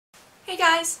Hey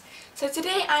guys! So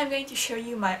today I'm going to show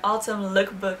you my autumn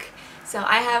lookbook. So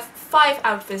I have 5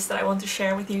 outfits that I want to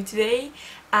share with you today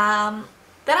that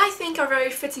I think are very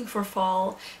fitting for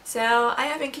fall. So I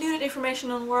have included information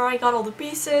on where I got all the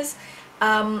pieces.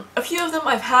 A few of them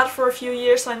I've had for a few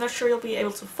years, so I'm not sure you'll be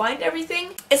able to find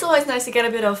everything. It's always nice to get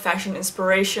a bit of fashion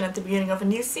inspiration at the beginning of a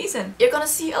new season. You're gonna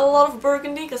see a lot of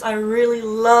burgundy because I really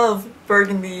love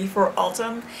burgundy for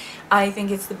autumn. I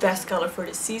think it's the best color for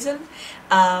this season.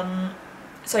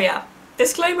 So yeah,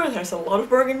 disclaimer, there's a lot of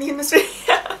burgundy in this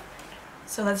video.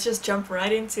 So let's just jump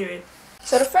right into it.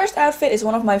 So the first outfit is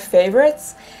one of my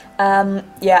favorites.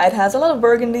 Yeah, it has a lot of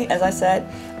burgundy, as I said.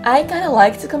 I kind of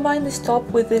like to combine this top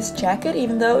with this jacket,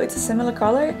 even though it's a similar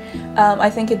color. I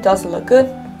think it does look good,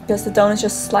 because the tone is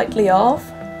just slightly off.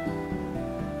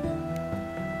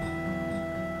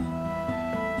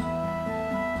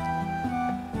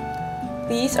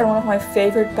 These are one of my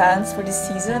favorite pants for this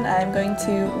season. I'm going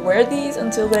to wear these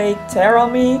until they tear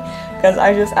on me, because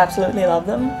I just absolutely love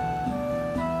them.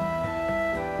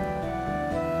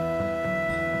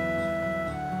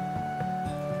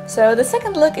 So the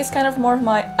second look is kind of more of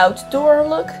my outdoor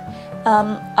look.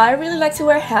 I really like to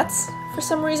wear hats. For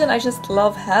some reason I just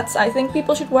love hats. I think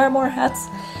people should wear more hats.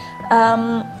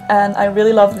 And I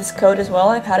really love this coat as well.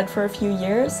 I've had it for a few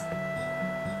years.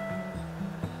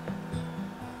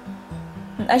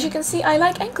 And as you can see, I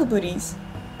like ankle booties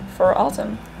for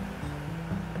autumn.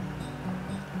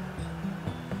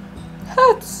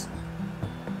 Hats!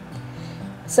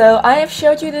 So I have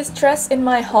showed you this dress in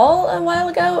my haul a while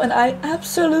ago and I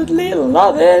absolutely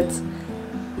love it!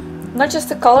 Not just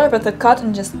the color, but the cut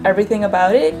and just everything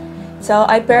about it. So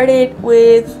I paired it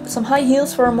with some high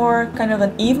heels for a more kind of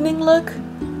an evening look.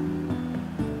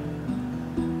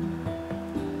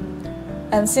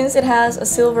 And since it has a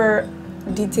silver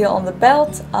detail on the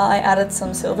belt, I added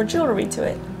some silver jewelry to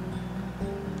it.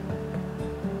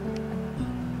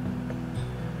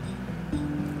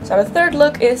 So the third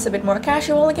look is a bit more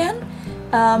casual again.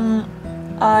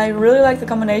 I really like the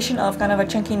combination of kind of a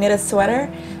chunky knitted sweater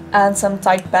and some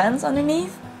tight pants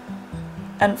underneath.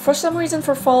 And for some reason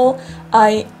for fall,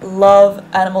 I love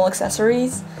animal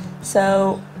accessories.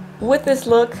 So with this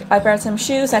look, I paired some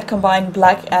shoes that combine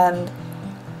black and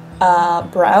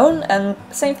brown, and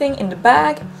same thing in the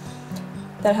bag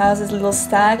that has this little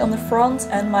stag on the front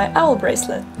and my owl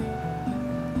bracelet.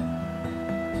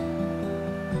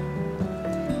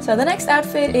 So the next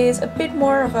outfit is a bit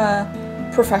more of a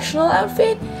professional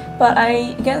outfit, but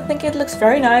I again think it looks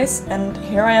very nice, and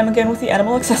here I am again with the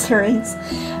animal accessories.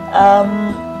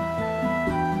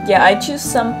 Yeah, I choose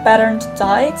some patterned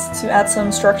tights to add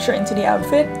some structure into the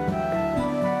outfit.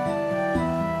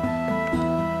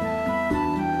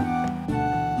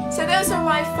 So those are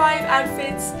my 5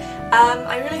 outfits.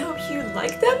 I really hope you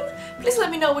like them. Please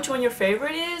let me know which one your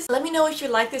favorite is. Let me know if you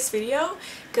like this video,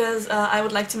 because I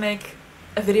would like to make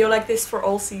a video like this for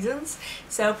all seasons.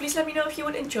 So please let me know if you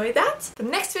would enjoy that. The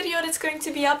next video that's going to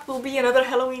be up will be another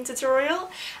Halloween tutorial,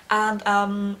 and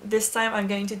this time I'm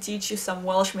going to teach you some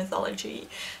Welsh mythology.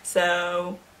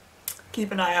 So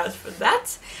keep an eye out for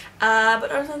that.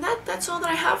 But other than that, that's all that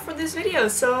I have for this video.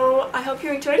 So I hope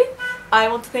you enjoyed it. I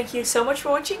want to thank you so much for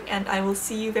watching, and I will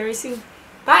see you very soon.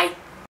 Bye!